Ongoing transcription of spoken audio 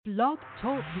Blog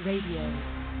Talk Radio.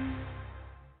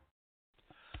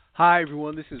 Hi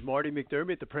everyone, this is Marty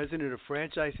McDermott, the president of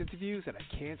Franchise Interviews, and I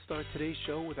can't start today's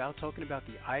show without talking about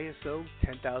the ISO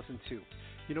 10002.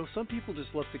 You know, some people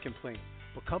just love to complain,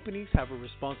 but companies have a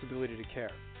responsibility to care.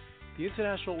 The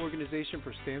International Organization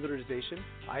for Standardization,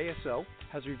 ISO,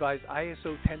 has revised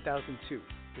ISO 10002,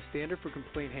 the standard for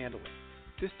complaint handling.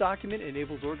 This document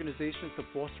enables organizations to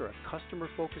foster a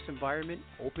customer-focused environment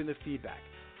open to feedback,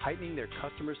 heightening their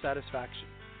customer satisfaction.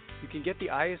 You can get the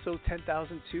ISO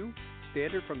 10002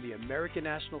 standard from the American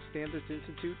National Standards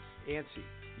Institute, ANSI,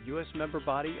 the U.S. member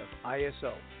body of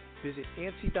ISO. Visit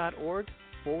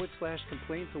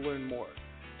ANSI.org/complain to learn more.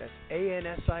 That's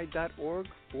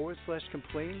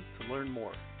ANSI.org/complain to learn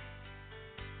more.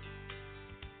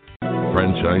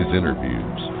 Franchise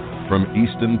Interviews. From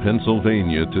Easton,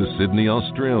 Pennsylvania to Sydney,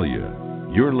 Australia,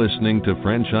 you're listening to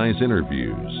Franchise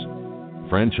Interviews.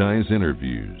 Franchise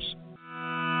Interviews.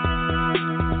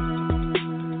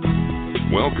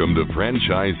 Welcome to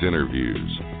Franchise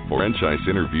Interviews. Franchise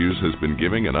Interviews has been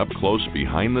giving an up-close,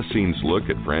 behind-the-scenes look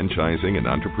at franchising and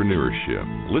entrepreneurship.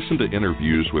 Listen to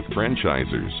interviews with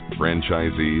franchisers,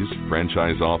 franchisees,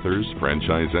 franchise authors,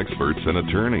 franchise experts, and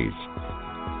attorneys.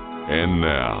 And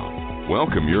now,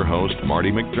 welcome your host,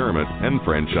 Marty McDermott, and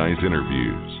Franchise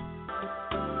Interviews.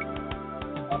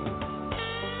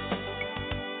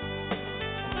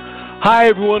 Hi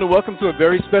everyone, and welcome to a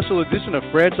very special edition of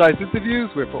Franchise Interviews,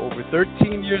 where for over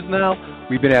 13 years now,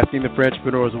 we've been asking the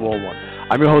entrepreneurs of all one.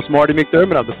 I'm your host, Marty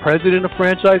McDermott. I'm the president of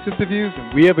Franchise Interviews,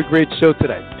 and we have a great show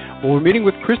today. Well, we're meeting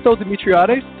with Christo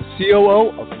Demetriades, the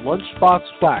COO of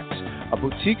LunchboxWax, a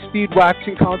boutique speed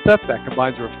waxing concept that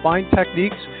combines refined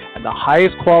techniques and the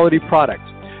highest quality products.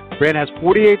 The brand has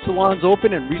 48 salons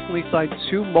open and recently signed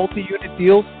 2 multi-unit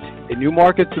deals in new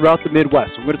markets throughout the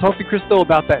Midwest. So we're going to talk to Christo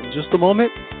about that in just a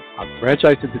moment on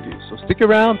Franchise Interviews. So stick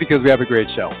around because we have a great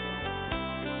show.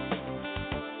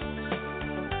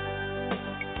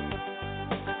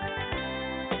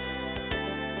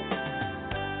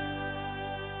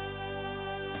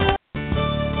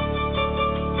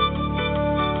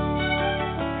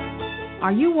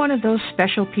 Are you one of those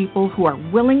special people who are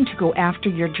willing to go after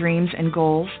your dreams and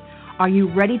goals? Are you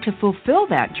ready to fulfill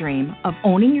that dream of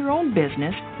owning your own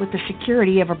business with the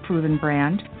security of a proven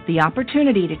brand? The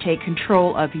opportunity to take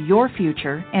control of your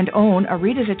future and own a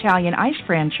Rita's Italian Ice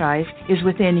franchise is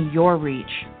within your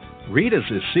reach. Rita's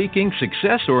is seeking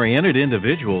success-oriented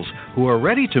individuals who are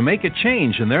ready to make a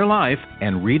change in their life,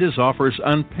 and Rita's offers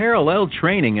unparalleled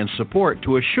training and support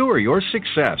to assure your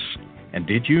success. And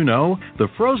did you know the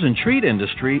frozen treat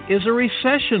industry is a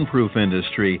recession-proof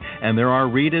industry, and there are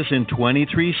Rita's in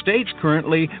 23 states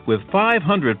currently with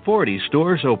 540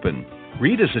 stores open.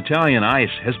 Rita's Italian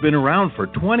Ice has been around for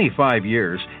 25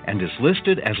 years and is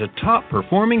listed as a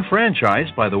top-performing franchise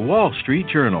by the Wall Street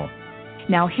Journal.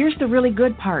 Now here's the really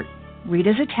good part.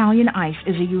 Rita's Italian Ice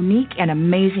is a unique and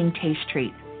amazing taste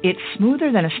treat. It's smoother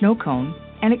than a snow cone,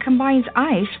 and it combines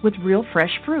ice with real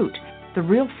fresh fruit. The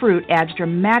real fruit adds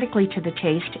dramatically to the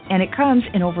taste, and it comes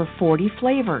in over 40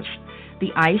 flavors.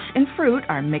 The ice and fruit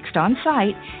are mixed on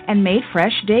site and made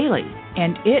fresh daily,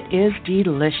 and it is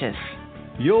delicious.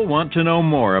 You'll want to know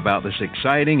more about this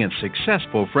exciting and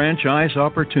successful franchise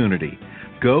opportunity.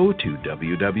 Go to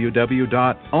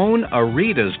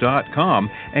www.ownaritas.com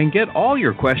and get all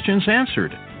your questions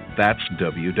answered. That's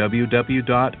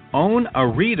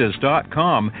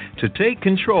www.ownaritas.com to take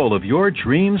control of your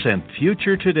dreams and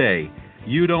future today.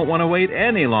 You don't want to wait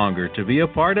any longer to be a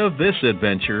part of this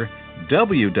adventure.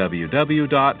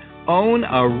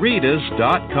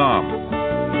 www.ownaritas.com.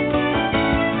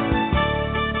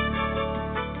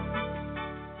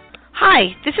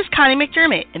 Hi, this is Connie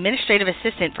McDermott, Administrative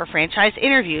Assistant for Franchise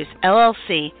Interviews,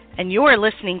 LLC, and you're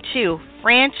listening to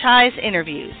Franchise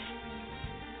Interviews.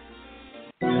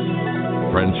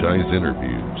 Franchise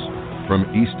Interviews. From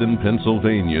Easton,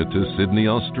 Pennsylvania to Sydney,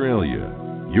 Australia,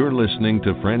 you're listening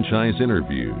to Franchise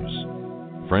Interviews.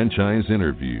 Franchise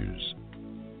Interviews.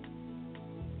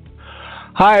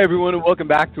 Hi everyone, and welcome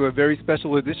back to a very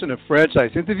special edition of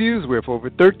Franchise Interviews, where for over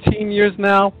 13 years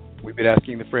now, we've been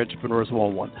asking the entrepreneurs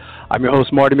one-on-one. I'm your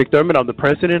host, Marty McDermott. I'm the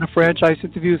president of Franchise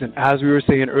Interviews, and as we were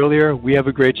saying earlier, we have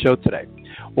a great show today.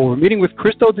 Well, we're meeting with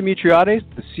Christo Demetriades,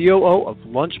 the COO of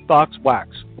LunchboxWax,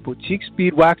 a boutique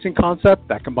speed waxing concept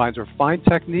that combines refined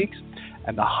techniques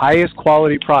and the highest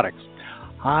quality products.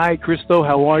 Hi, Christo.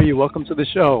 How are you? Welcome to the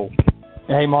show.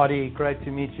 Hey, Marty. Great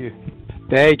to meet you.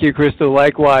 Thank you, Christo.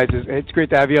 Likewise. It's great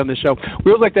to have you on the show.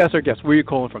 We would like to ask our guests, where are you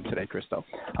calling from today, Christo?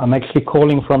 I'm actually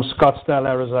calling from Scottsdale,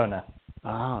 Arizona.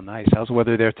 Oh, nice. How's the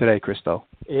weather there today, Christo?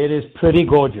 It is pretty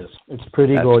gorgeous. It's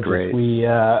pretty That's gorgeous. Great.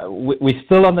 We're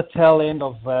still on the tail end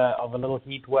of a little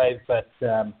heat wave, but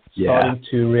starting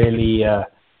to really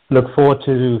look forward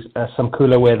to some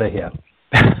cooler weather here.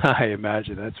 I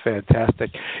imagine. That's fantastic.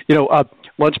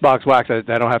 LunchboxWax,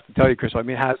 I don't have to tell you, Chris,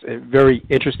 it has a very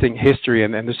interesting history,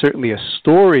 and there's certainly a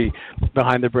story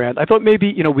behind the brand. I thought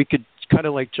maybe, we could kind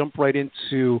of like jump right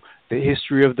into the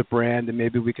history of the brand, and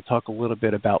maybe we could talk a little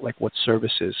bit about like what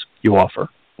services you offer.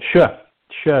 Sure.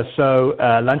 So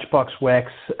LunchboxWax,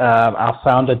 our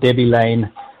founder, Debbie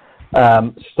Lane,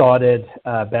 started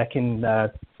back in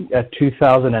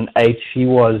 2008. She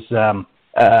was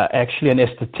actually an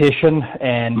esthetician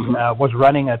and was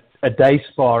running a day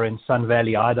spa in Sun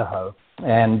Valley, Idaho.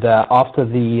 And after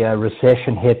the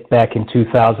recession hit back in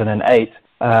 2008,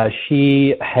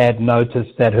 she had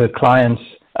noticed that her clients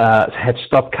had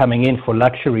stopped coming in for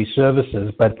luxury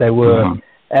services, but they were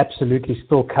absolutely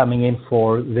still coming in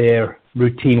for their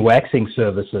routine waxing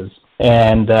services.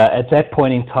 And at that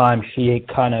point in time, she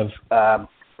kind of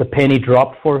the penny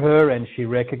dropped for her, and she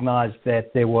recognized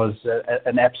that there was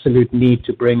an absolute need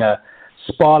to bring a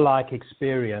spa-like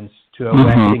experience to a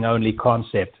waxing-only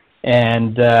concept.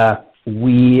 And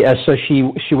so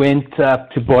she went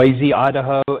to Boise,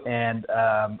 Idaho, and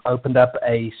opened up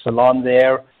a salon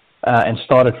there and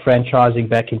started franchising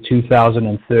back in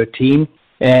 2013.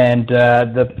 And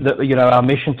our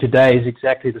mission today is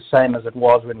exactly the same as it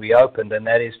was when we opened, and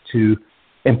that is to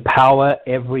empower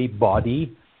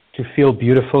everybody to feel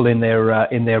beautiful in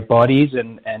their bodies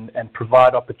and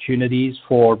provide opportunities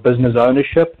for business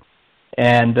ownership.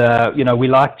 And we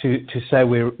like to say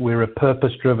we're a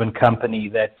purpose-driven company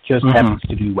that just happens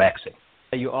to do waxing.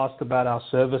 You asked about our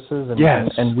services, and yes.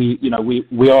 and we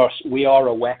are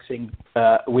a waxing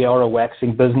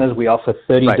business. We offer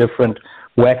 30 different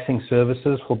waxing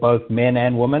services for both men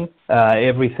and women.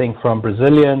 Everything from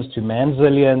Brazilians to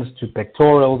Manzilians to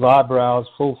pectorals, eyebrows,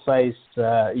 full face,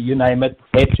 you name it,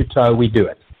 head to toe, we do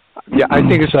it. Yeah, I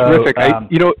think it's terrific.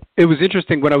 It was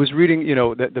interesting when I was reading,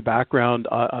 the background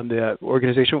on the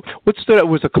organization. What stood out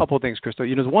was a couple of things, Christo.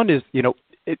 One is,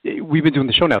 we've been doing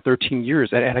the show now 13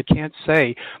 years, and I can't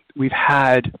say we've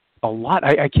had a lot.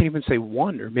 I can't even say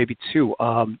one or maybe two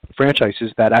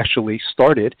franchises that actually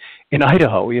started in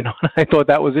Idaho. I thought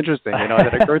that was interesting.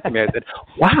 That occurred to me. I said,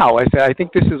 "Wow!" I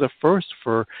think this is a first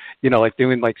for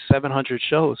doing like 700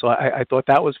 shows. So I thought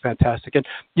that was fantastic. And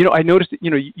I noticed that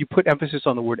you put emphasis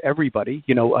on the word everybody.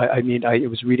 I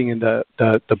was reading in the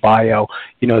bio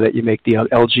that you make the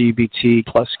LGBT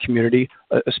plus community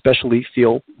especially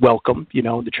feel welcome. The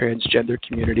transgender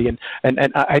community, and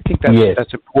I think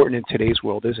that's important in today's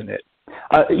world, isn't it?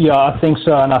 Yeah, I think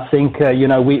so, and I think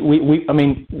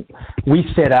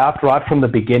we set out right from the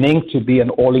beginning to be an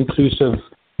all-inclusive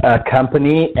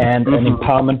company and an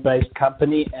empowerment-based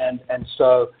company, and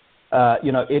so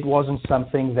it wasn't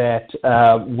something that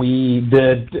we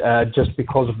did just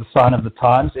because of the sign of the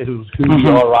times. It was who we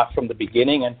are right from the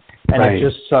beginning, and it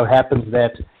just so happens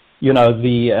that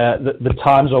the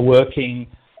times are working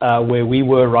where we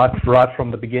were right from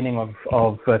the beginning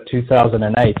of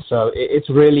 2008. So it's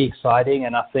really exciting,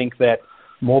 and I think that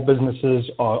more businesses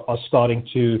are starting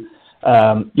to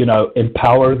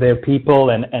empower their people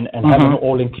and have an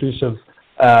all-inclusive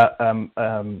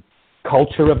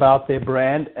culture about their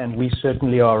brand, and we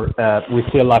certainly are. We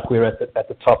feel like we're at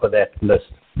the top of that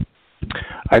list.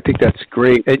 I think that's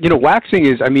great. Waxing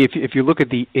is, if you look at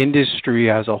the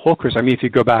industry as a whole, Chris, if you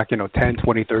go back, 10,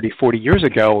 20, 30, 40 years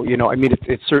ago,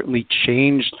 it's certainly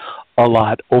changed a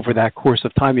lot over that course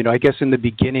of time. I guess in the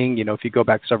beginning, if you go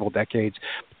back several decades,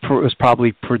 it was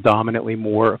probably predominantly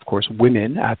more, of course,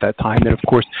 women at that time. And, of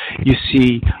course, you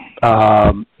see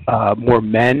more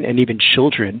men and even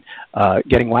children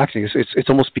getting waxing. It's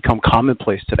almost become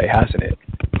commonplace today, hasn't it?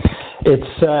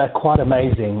 It's quite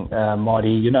amazing,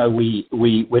 Marty.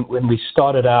 When we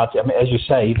started out, as you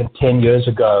say, even 10 years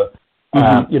ago,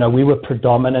 we were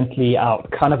predominantly our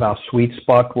sweet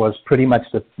spot was pretty much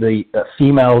the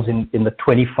females in the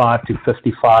 25 to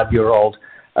 55-year-old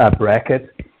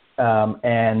bracket,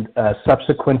 and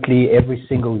subsequently every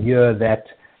single year that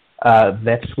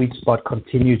sweet spot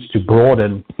continues to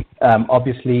broaden.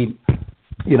 Obviously,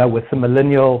 with the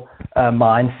millennial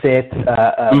mindset.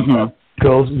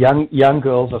 Young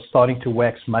girls are starting to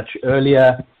wax much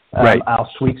earlier. Our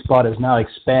sweet spot has now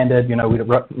expanded.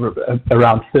 We're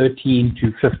around 13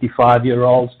 to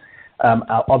 55-year-olds.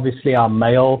 Obviously, our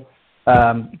male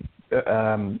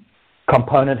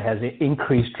component has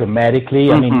increased dramatically.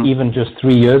 Even just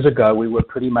 3 years ago, we were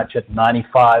pretty much at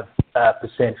 95%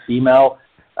 female.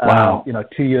 Wow.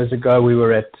 2 years ago we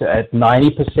were at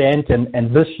 90%,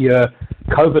 and this year,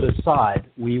 COVID aside,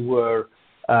 we were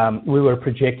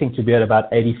projecting to be at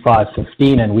about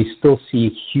 85-15, and we still see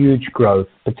huge growth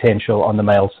potential on the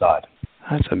male side.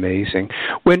 That's amazing.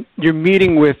 When you're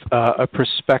meeting with a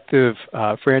prospective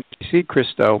franchisee,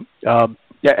 Christo,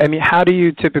 how do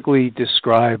you typically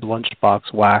describe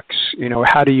LunchboxWax?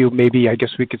 How do you maybe, I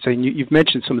guess we could say, you've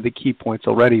mentioned some of the key points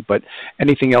already, but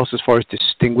anything else as far as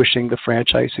distinguishing the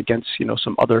franchise against,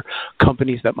 some other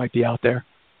companies that might be out there?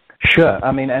 Sure.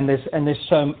 There's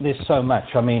so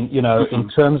much. In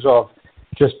terms of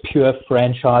just pure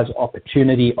franchise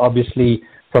opportunity, obviously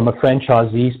from a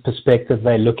franchisee's perspective,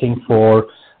 they're looking for,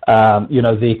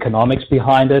 the economics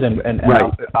behind it, and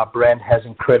right. our brand has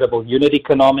incredible unit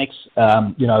economics.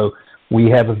 We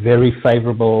have a very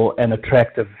favorable and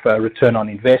attractive return on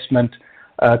investment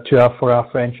for our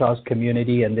franchise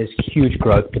community, and there's huge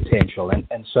growth potential.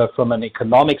 And so from an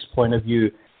economics point of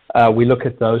view, we look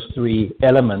at those three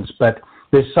elements, but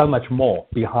there's so much more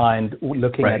behind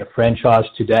looking right. at a franchise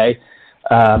today.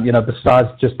 Besides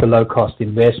just the low-cost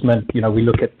investment, we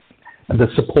look at the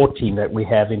support team that we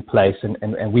have in place,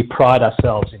 and we pride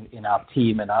ourselves in our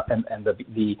team and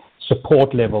the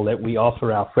support level that we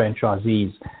offer our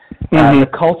franchisees. The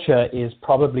culture is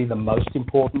probably the most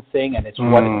important thing, and it's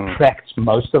what attracts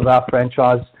most of our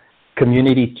franchise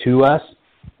community to us.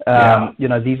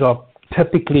 These are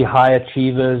typically high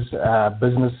achievers,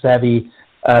 business savvy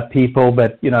people,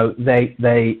 but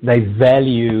they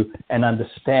value and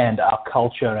understand our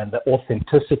culture and the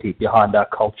authenticity behind our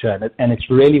culture, and it's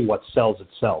really what sells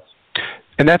itself.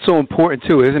 And that's so important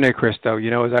too, isn't it, Christo?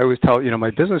 As I always tell my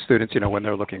business students, when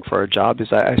they're looking for a job, is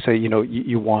I say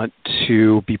you want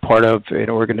to be part of an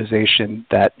organization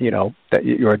that that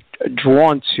you're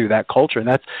drawn to that culture,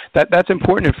 and that's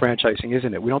important in franchising,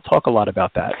 isn't it? We don't talk a lot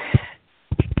about that.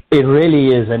 It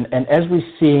really is, and as we're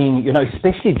seeing,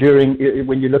 especially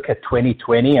when you look at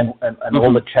 2020 and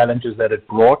all the challenges that it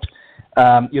brought,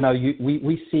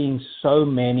 we're seeing so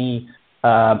many.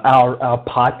 Our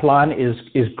pipeline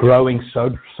is growing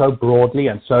so broadly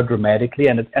and so dramatically,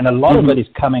 and a lot of it is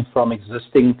coming from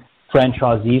existing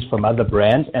franchisees from other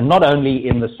brands, and not only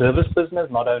in the service business,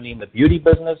 not only in the beauty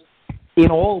business,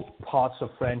 in all parts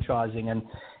of franchising,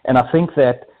 and I think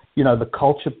that.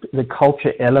 The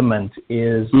culture element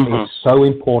is so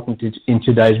important in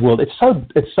today's world. It's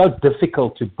so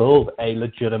difficult to build a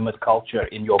legitimate culture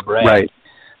in your brand, right?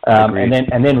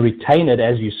 And then retain it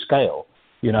as you scale.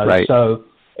 Right. So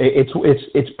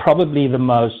it's probably the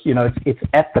most. It's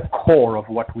at the core of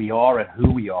what we are and who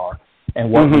we are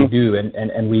and what we do,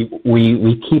 and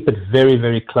we keep it very,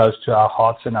 very close to our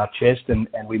hearts and our chest, and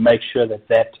we make sure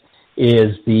that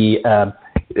is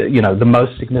the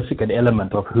most significant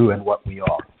element of who and what we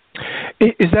are.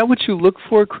 Is that what you look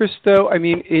for, Christo?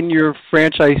 In your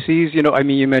franchisees,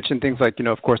 you mentioned things like,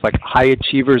 of course, like high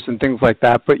achievers and things like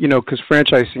that, but, because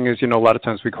franchising is, a lot of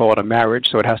times we call it a marriage,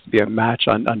 so it has to be a match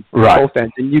on both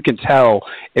ends, and you can tell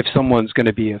if someone's going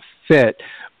to be a fit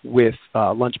with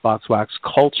LunchboxWax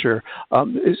culture.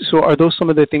 So are those some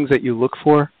of the things that you look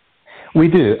for? We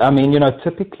do.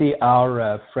 Typically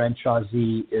our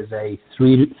franchisee is a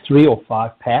 3 or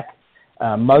 5 pack.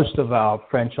 Most of our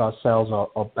franchise sales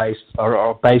are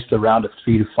based around a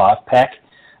 3 to 5 pack.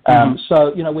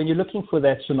 So when you're looking for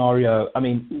that scenario,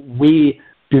 we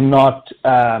do not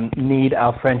need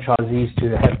our franchisees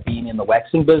to have been in the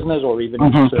waxing business or even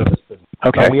in the service business.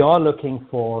 Okay. But we are looking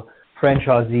for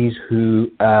franchisees who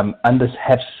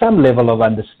have some level of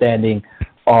understanding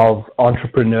of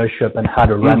entrepreneurship and how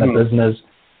to run a business.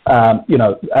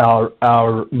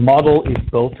 Our model is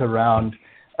built around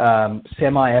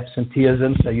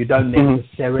semi-absenteeism, so you don't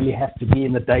necessarily have to be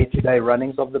in the day-to-day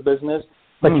runnings of the business,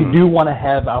 but you do want to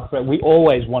have we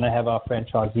always want to have our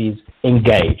franchisees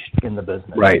engaged in the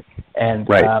business. Right. And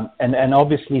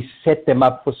obviously set them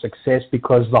up for success,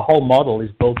 because the whole model is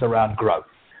built around growth.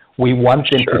 We want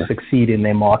them to succeed in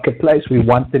their marketplace. We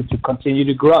want them to continue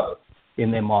to grow in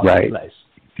their marketplace.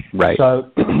 Right.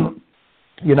 So,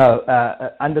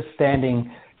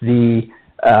 understanding the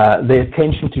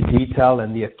attention to detail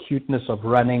and the acuteness of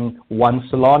running one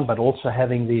salon, but also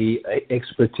having the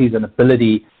expertise and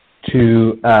ability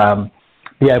to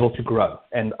be able to grow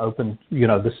and open,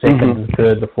 the second, the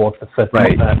third, the fourth, the fifth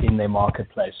in their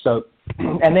marketplace. So,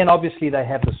 and then obviously they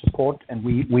have the support, and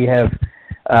we have,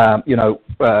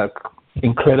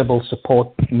 incredible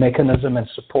support mechanism and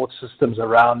support systems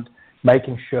around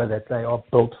making sure that they are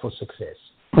built for success.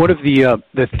 One of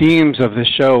the themes of the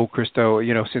show, Christo,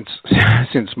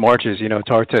 since March is, it's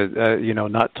hard to,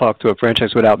 not talk to a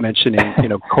franchise without mentioning,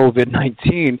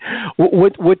 COVID-19.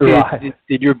 What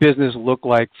did your business look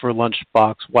like for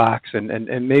LunchboxWax,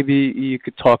 and maybe you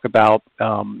could talk about,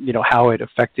 how it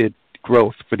affected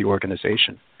growth for the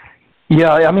organization.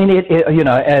 Yeah, I mean,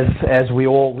 as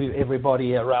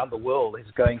everybody around the world is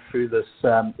going through this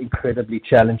incredibly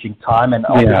challenging time, and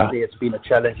obviously it's been a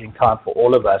challenging time for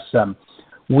all of us.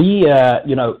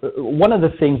 One of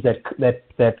the things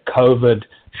that COVID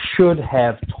should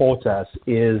have taught us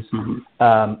is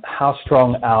how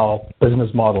strong our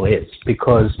business model is,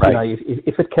 because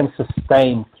if it can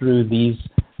sustain through these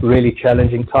really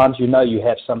challenging times, you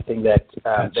have something that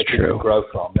you can grow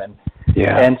from.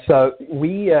 And so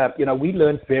we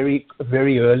learned very,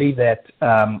 very early that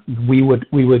we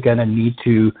were going to need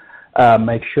to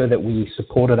make sure that we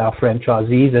supported our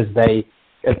franchisees as they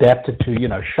adapted to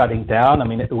shutting down. I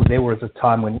mean, there was a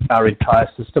time when our entire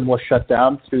system was shut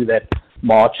down through that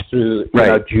March through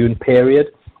June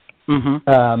period.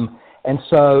 And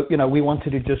so we wanted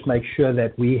to just make sure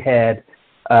that we had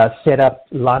set up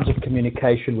lines of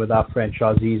communication with our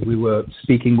franchisees. We were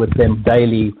speaking with them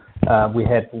daily. We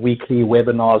had weekly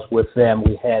webinars with them.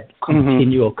 We had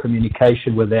continual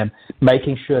communication with them,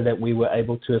 making sure that we were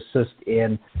able to assist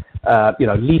in,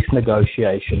 lease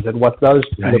negotiations and what those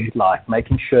looked like,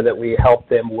 making sure that we helped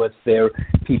them with their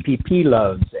PPP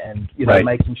loans and,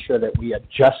 making sure that we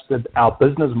adjusted our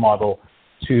business model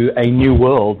to a new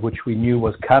world, which we knew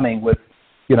was coming with,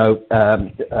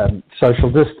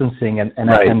 social distancing and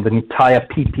the entire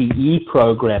PPE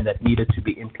program that needed to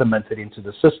be implemented into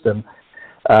the system.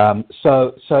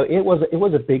 So it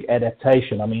was a big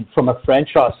adaptation. I mean, from a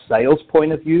franchise sales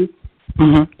point of view,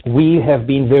 we have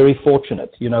been very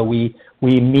fortunate. We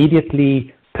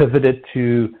immediately pivoted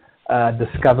to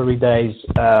discovery days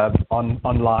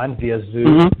online via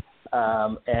Zoom,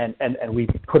 and we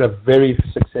put a very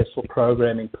successful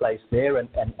program in place there.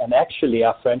 And actually,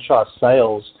 our franchise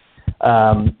sales,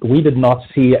 we did not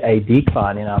see a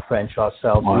decline in our franchise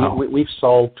sales. Wow. We've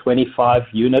sold 25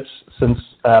 units since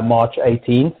March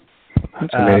 18th.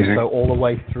 That's amazing. So all the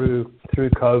way through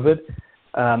COVID.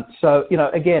 So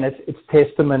again, it's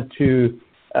testament to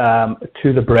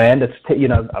the brand. It's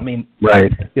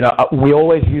we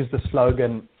always use the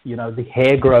slogan, the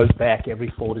hair grows back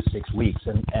every 4 to 6 weeks,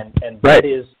 and that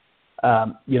is,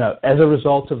 as a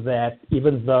result of that,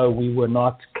 even though we were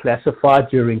not classified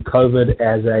during COVID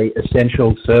as a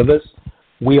essential service,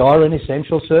 we are an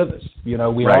essential service. We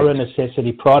are a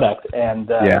necessity product,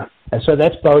 and so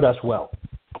that's bode us well.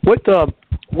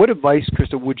 What advice,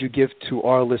 Christo, would you give to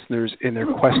our listeners in their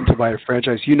quest to buy a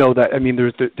franchise? That, I mean,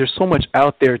 there's so much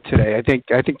out there today. I think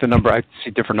the number, I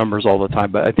see different numbers all the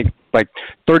time, but I think like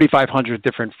 3,500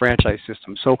 different franchise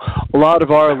systems. So a lot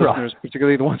of our listeners,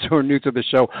 particularly the ones who are new to the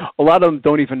show, a lot of them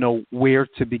don't even know where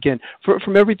to begin.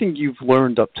 From everything you've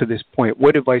learned up to this point,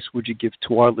 what advice would you give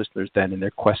to our listeners then in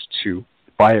their quest to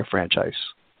buy a franchise?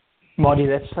 Marty,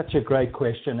 that's such a great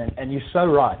question, and you're so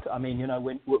right. I mean,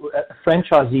 when a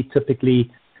franchisee typically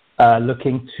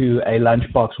looking to a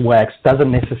LunchboxWax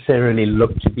doesn't necessarily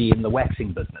look to be in the waxing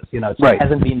business. It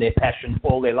hasn't been their passion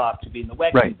all their life to be in the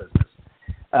waxing business.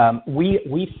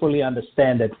 We fully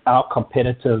understand that our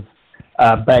competitive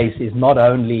base is not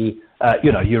only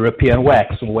European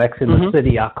Wax or Wax in the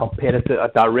City, our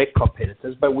direct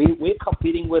competitors, but we're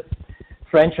competing with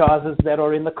franchises that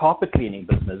are in the carpet cleaning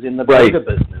business, in the burger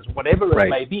business, whatever it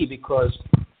may be, because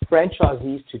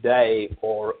franchisees today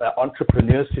or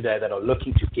entrepreneurs today that are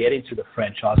looking to get into the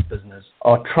franchise business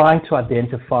are trying to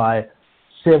identify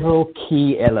several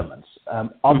key elements.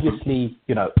 Obviously,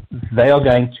 they are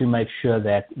going to make sure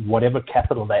that whatever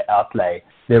capital they outlay,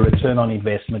 their return on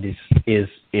investment is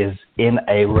in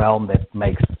a realm that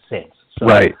makes sense. So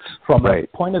from a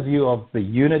point of view of the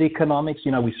unit economics,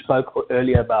 we spoke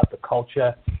earlier about the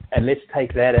culture, and let's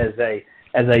take that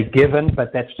as a given,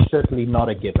 but that's certainly not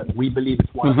a given. We believe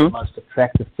it's one of the most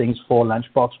attractive things for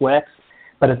LunchboxWax,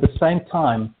 but at the same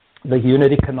time, the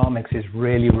unit economics is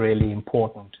really, really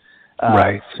important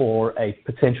for a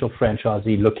potential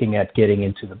franchisee looking at getting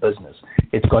into the business.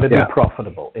 It's got to be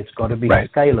profitable. It's got to be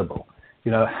scalable.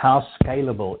 How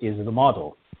scalable is the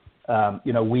model?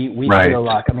 We feel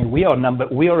like, I mean, we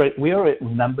are at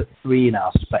number 3 in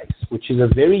our space, which is a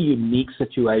very unique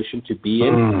situation to be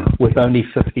in with only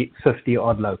 50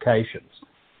 odd locations.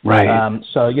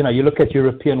 So, you look at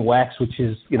European Wax, which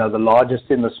is, the largest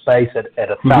in the space at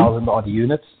 1,000 odd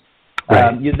units.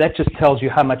 That just tells you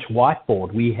how much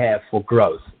whiteboard we have for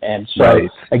growth. And so,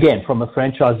 again, from a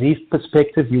franchisee's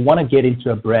perspective, you want to get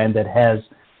into a brand that has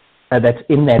that's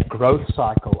in that growth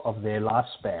cycle of their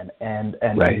lifespan, and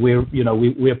right.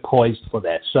 we're poised for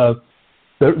that. So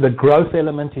the growth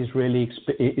element is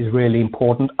really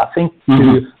important. I think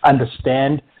to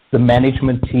understand the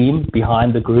management team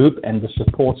behind the group and the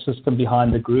support system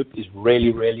behind the group is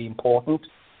really, really important.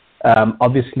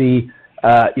 Obviously,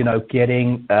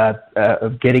 getting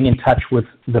in touch with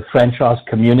the franchise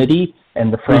community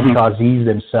and the franchisees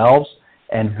themselves,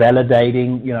 and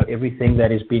validating, everything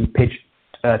that is being pitched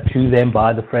to them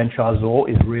by the franchisor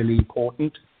is really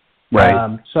important.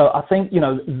 Right. So I think,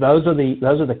 those are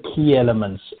the key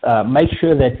elements. Make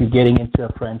sure that you're getting into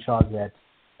a franchise that,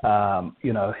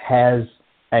 has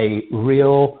a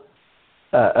real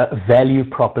value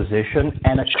proposition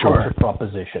and a culture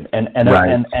proposition. And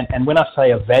when I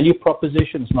say a value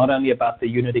proposition, it's not only about the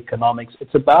unit economics,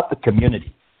 it's about the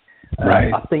community.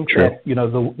 Right. I think that,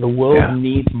 the world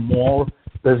needs more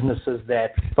businesses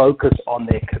that focus on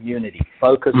their community,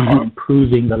 focus on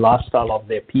improving the lifestyle of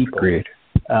their people. Agreed.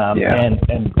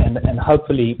 And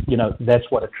hopefully, that's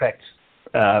what attracts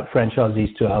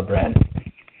franchisees to our brand.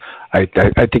 I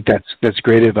think that's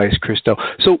great advice, Christo.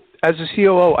 So as a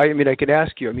COO, I can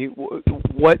ask you,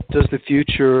 what does the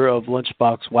future of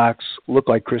Lunchbox Wax look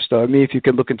like, Christo? If you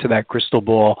can look into that crystal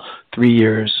ball 3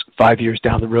 years, 5 years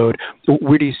down the road,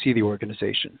 where do you see the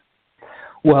organization?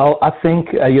 Well, I think,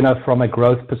 from a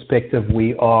growth perspective,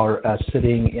 we are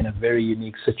sitting in a very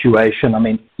unique situation.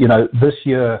 This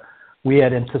year we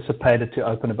had anticipated to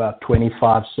open about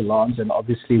 25 salons, and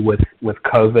obviously with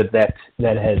COVID, that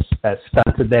has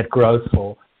stunted that growth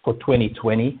for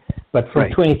 2020. But from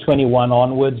 2021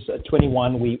 onwards,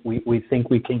 21, we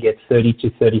think we can get 30 to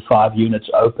 35 units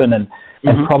open, and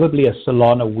probably a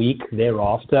salon a week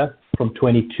thereafter from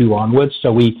 22 onwards.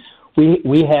 So we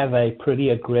have a pretty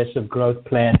aggressive growth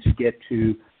plan to get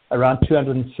to around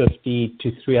 250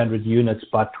 to 300 units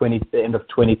by the end of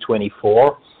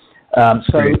 2024.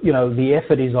 The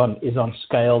effort is on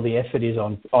scale. The effort is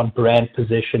on brand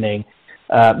positioning.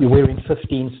 We're in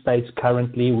 15 states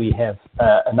currently. We have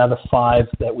another 5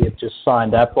 that we have just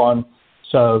signed up on.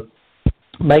 So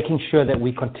making sure that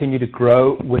we continue to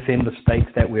grow within the states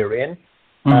that we're in.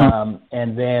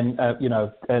 And then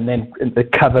the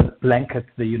cover blanket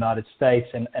the United States,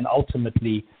 and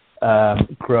ultimately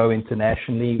grow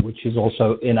internationally, which is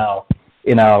also in our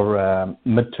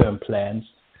midterm plans.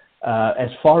 As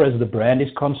far as the brand is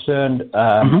concerned,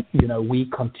 we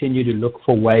continue to look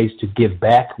for ways to give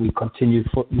back. We continue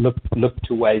to look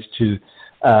to ways to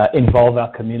involve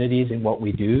our communities in what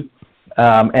we do,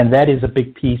 and that is a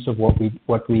big piece of what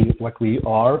we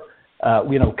are.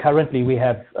 Currently we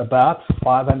have about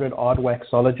 500 odd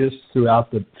waxologists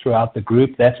throughout the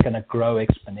group. That's going to grow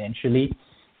exponentially,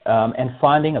 and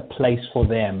finding a place for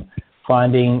them,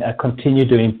 continue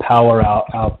to empower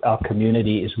our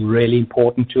community is really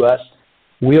important to us.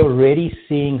 We're already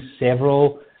seeing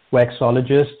several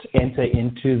waxologists enter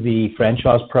into the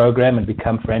franchise program and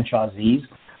become franchisees,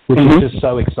 which is just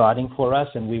so exciting for us,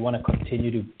 and we want to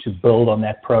continue to build on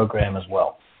that program as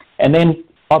well. And then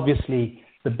obviously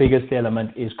the biggest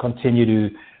element is continue to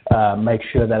make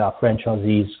sure that our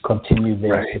franchisees continue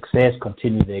their success,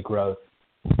 continue their growth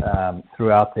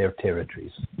throughout their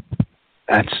territories.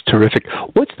 That's terrific.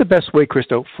 What's the best way,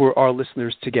 Christo, for our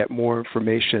listeners to get more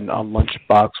information on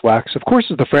Lunchbox Wax? Of course,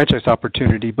 it's the franchise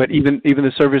opportunity, but even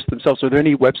the service themselves. Are there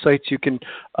any websites you can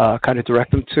kind of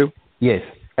direct them to? Yes,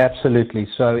 absolutely.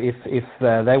 So if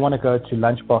they want to go to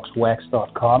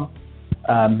lunchboxwax.com,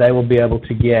 they will be able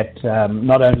to get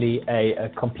not only a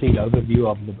complete overview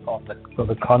of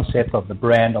the concept, of the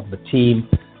brand, of the team,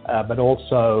 but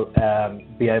also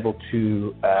be able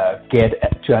to get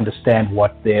to understand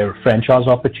what their franchise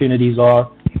opportunities are.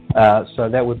 So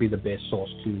that would be the best source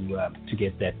to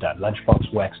get that done,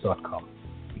 lunchboxwax.com.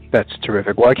 That's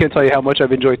terrific. Well, I can't tell you how much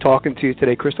I've enjoyed talking to you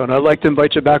today, Christo, and I'd like to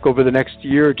invite you back over the next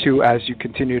year or two as you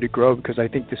continue to grow, because I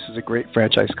think this is a great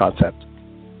franchise concept.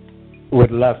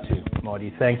 Would love to,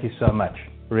 Marty. Thank you so much.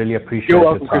 Really appreciate it. You're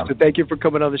welcome, Christo. Thank you for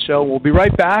coming on the show. We'll be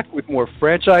right back with more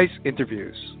franchise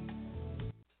interviews.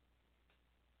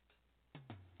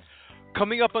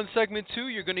 Coming up on segment 2,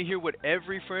 you're going to hear what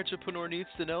every franchipreneur needs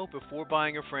to know before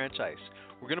buying a franchise.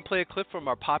 We're going to play a clip from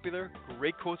our popular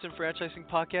Great Quotes in Franchising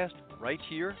podcast right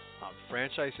here on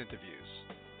Franchise Interviews.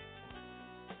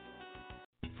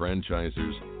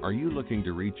 Franchisers, are you looking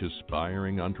to reach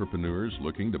aspiring entrepreneurs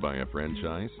looking to buy a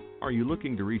franchise? Are you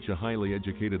looking to reach a highly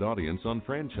educated audience on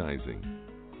franchising?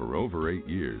 For over 8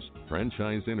 years,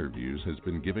 Franchise Interviews has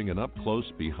been giving an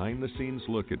up-close, behind-the-scenes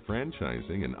look at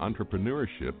franchising and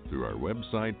entrepreneurship through our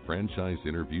website,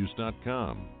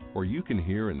 franchiseinterviews.com, where you can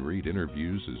hear and read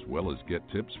interviews as well as get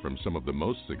tips from some of the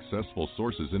most successful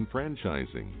sources in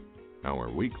franchising. our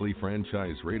weekly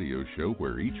franchise radio show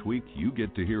where each week you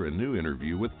get to hear a new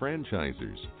interview with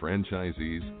franchisers,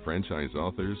 franchisees, franchise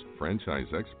authors, franchise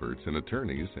experts, and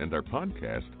attorneys, and our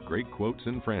podcast, Great Quotes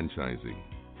in Franchising.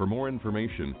 For more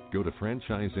information, go to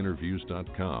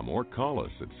franchiseinterviews.com or call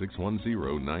us at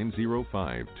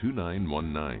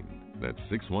 610-905-2919. That's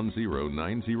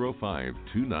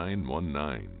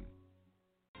 610-905-2919.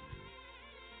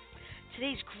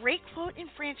 Today's Great Quote in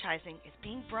Franchising is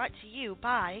being brought to you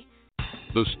by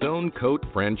The Stone Coat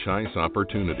Franchise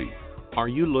Opportunity. Are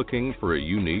you looking for a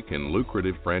unique and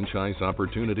lucrative franchise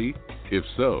opportunity? If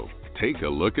so, take a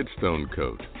look at Stone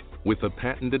Coat. With a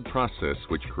patented process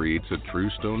which creates a true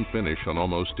stone finish on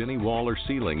almost any wall or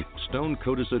ceiling, Stone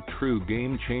Coat is a true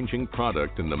game-changing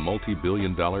product in the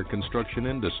multi-billion-dollar construction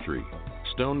industry.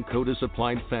 Stone Coat is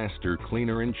applied faster,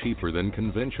 cleaner, and cheaper than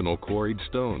conventional quarried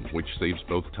stone, which saves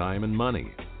both time and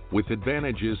money. With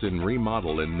advantages in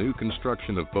remodel and new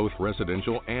construction of both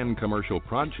residential and commercial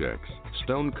projects,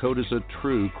 Stone Coat is a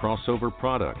true crossover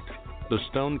product. The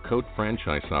Stone Coat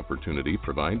franchise opportunity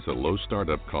provides a low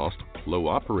startup cost, low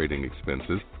operating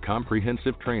expenses,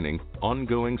 comprehensive training,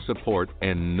 ongoing support,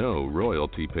 and no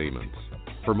royalty payments.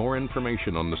 For more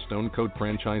information on the Stone Coat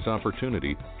franchise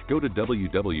opportunity, go to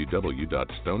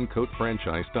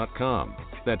www.stonecoatfranchise.com.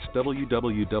 That's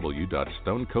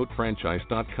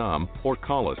www.stonecoatfranchise.com or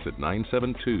call us at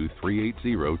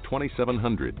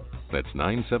 972-380-2700. That's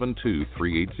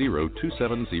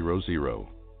 972-380-2700.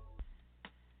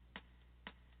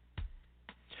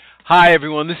 Hi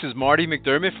everyone, this is Marty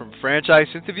McDermott from Franchise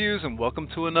Interviews, and welcome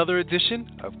to another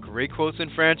edition of Great Quotes in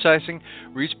Franchising.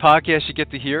 For each podcast you get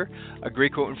to hear a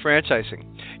great quote in franchising.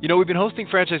 You know, we've been hosting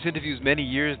Franchise Interviews many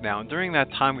years now, and during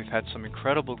that time we've had some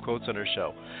incredible quotes on our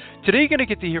show. Today you're going to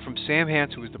get to hear from Sam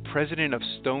Hans, who is the president of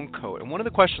Stone Coat. And one of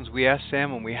the questions we asked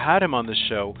Sam when we had him on the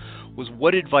show was,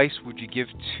 what advice would you give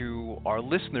to our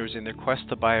listeners in their quest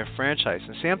to buy a franchise?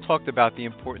 And Sam talked about the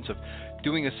importance of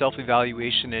doing a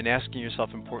self-evaluation and asking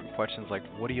yourself important questions like,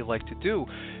 what do you like to do?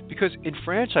 Because in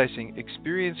franchising,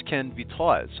 experience can be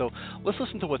taught. So let's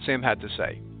listen to what Sam had to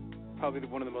say. Probably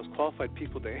one of the most qualified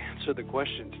people to answer the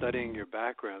question, studying your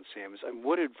background, Sam, is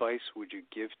what advice would you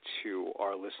give to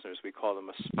our listeners? We call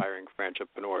them aspiring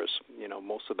franchipreneurs. You know,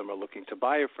 most of them are looking to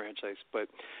buy a franchise. But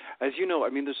as you know, I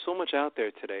mean, there's so much out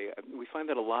there today. We find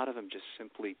that a lot of them just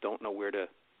simply don't know where to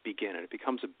begin, and it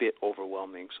becomes a bit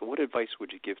overwhelming. So what advice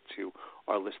would you give to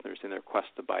our listeners in their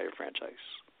quest to buy a franchise?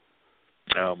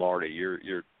 Marty,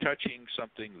 you're touching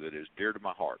something that is dear to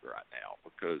my heart right now,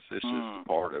 because this is the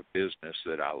part of business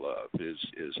that I love,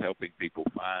 is helping people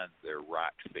find their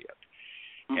right fit.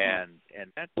 And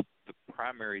that's the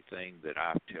primary thing that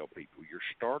I tell people. Your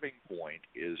starting point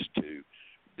is to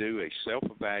do a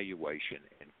self-evaluation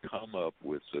and come up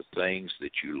with the things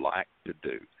that you like to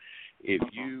do. If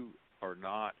you are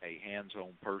not a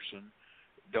hands-on person,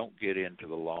 don't get into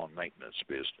the lawn maintenance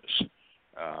business.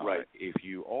 Right. If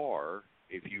you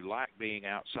like being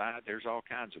outside, there's all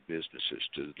kinds of businesses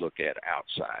to look at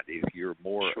outside. If you're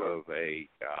more of a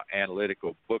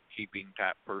analytical bookkeeping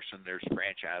type person, there's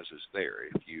franchises there.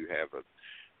 If you have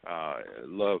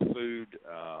love food,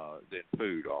 then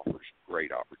food offers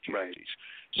great opportunities.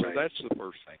 So that's the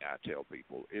first thing I tell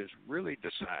people, is really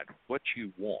decide what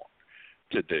you want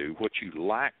to do, what you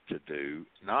like to do,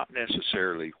 not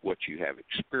necessarily what you have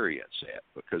experience at,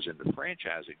 because in the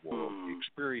franchising world,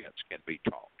 experience can be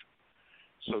taught.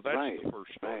 So that's the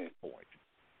first starting point.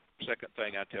 Second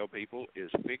thing I tell people is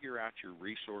figure out your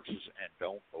resources and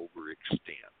don't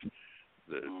overextend.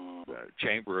 The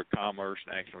Chamber of Commerce,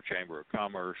 National Chamber of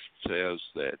Commerce, says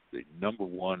that the number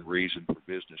one reason for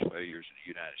business failures in the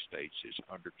United States is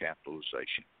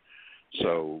undercapitalization.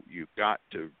 So you've got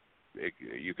to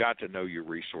know your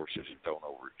resources and don't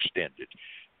overextend it.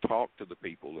 Talk to the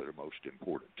people that are most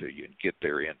important to you and get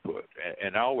their input.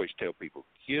 And I always tell people,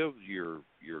 give your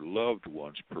loved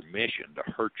ones permission to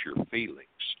hurt your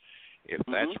feelings if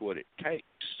that's what it takes,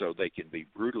 so they can be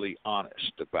brutally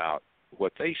honest about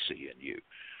what they see in you.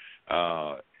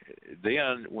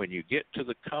 Then when you get to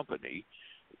the company,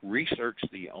 research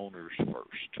the owners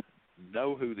first.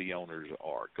 Know who the owners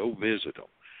are. Go visit them.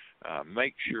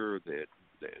 Make sure that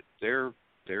their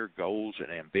goals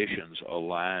and ambitions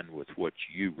align with what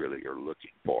you really are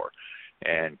looking for.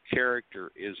 And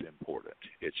character is important.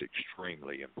 It's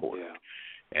extremely important.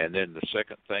 Yeah. And then the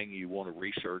second thing you want to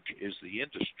research is the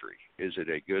industry. Is it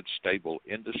a good, stable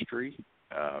industry?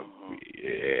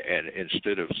 And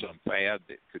instead of some fad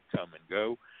that could come and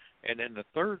go. And then the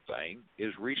third thing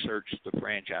is research the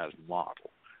franchise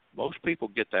model. Most people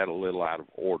get that a little out of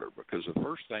order, because the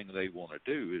first thing they want to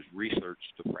do is research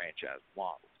the franchise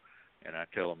model. And I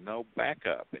tell them, no, back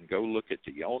up and go look at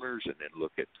the owners, and then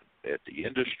look at the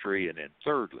industry, and then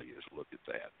thirdly is look at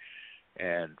that.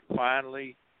 And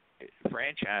finally,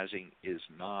 franchising is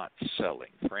not selling.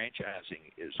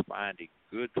 Franchising is finding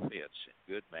good fits and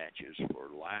good matches for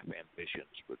life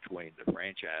ambitions between the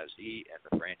franchisee and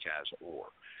the franchisor.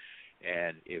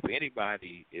 And if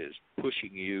anybody is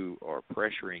pushing you or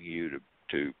pressuring you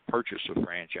to purchase a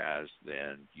franchise,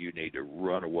 then you need to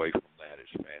run away from that as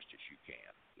fast as you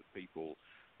can. The people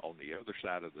on the other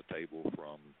side of the table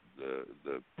from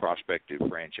the prospective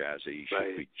franchisee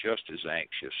should be just as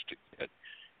anxious to get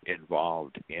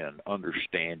involved in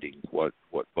understanding what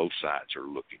both sides are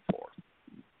looking for.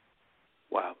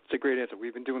 Wow, it's a great answer.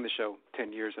 We've been doing the show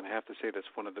 10 years, and I have to say that's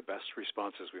one of the best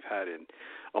responses we've had in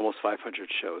almost 500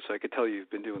 shows. So I could tell you've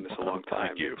been doing this a long time.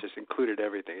 Thank you. It just included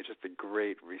everything. It's just a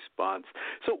great response.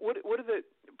 So what are the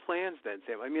plans then,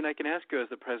 Sam? I mean, I can ask you as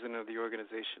the president of the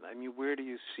organization. I mean, where do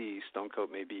you see Stone Coat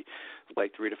maybe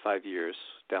like 3 to 5 years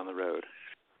down the road?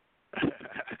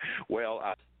 Well,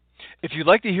 if you'd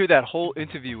like to hear that whole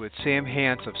interview with Sam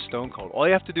Hance of Stone Coat, all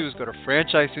you have to do is go to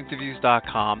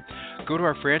franchiseinterviews.com, go to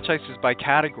our franchises by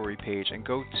category page, and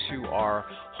go to our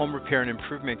home repair and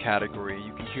improvement category.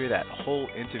 You can hear that whole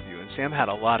interview. And Sam had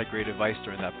a lot of great advice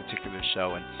during that particular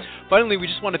show. And finally, we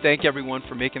just want to thank everyone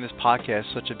for making this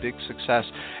podcast such a big success.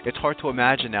 It's hard to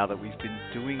imagine now that we've been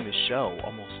doing the show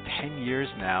almost 10 years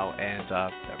now and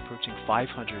approaching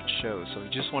 500 shows. So we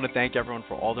just want to thank everyone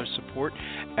for all their support.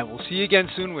 And we'll see you again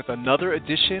soon with another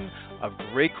edition of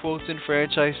Great Quotes in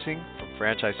Franchising from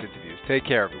Franchise Interviews. Take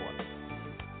care, everyone.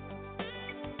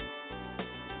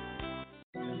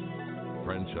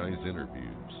 Franchise Interviews.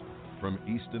 From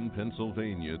Easton,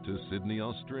 Pennsylvania to Sydney,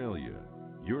 Australia,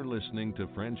 you're listening to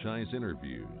Franchise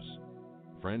Interviews.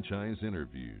 Franchise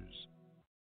Interviews.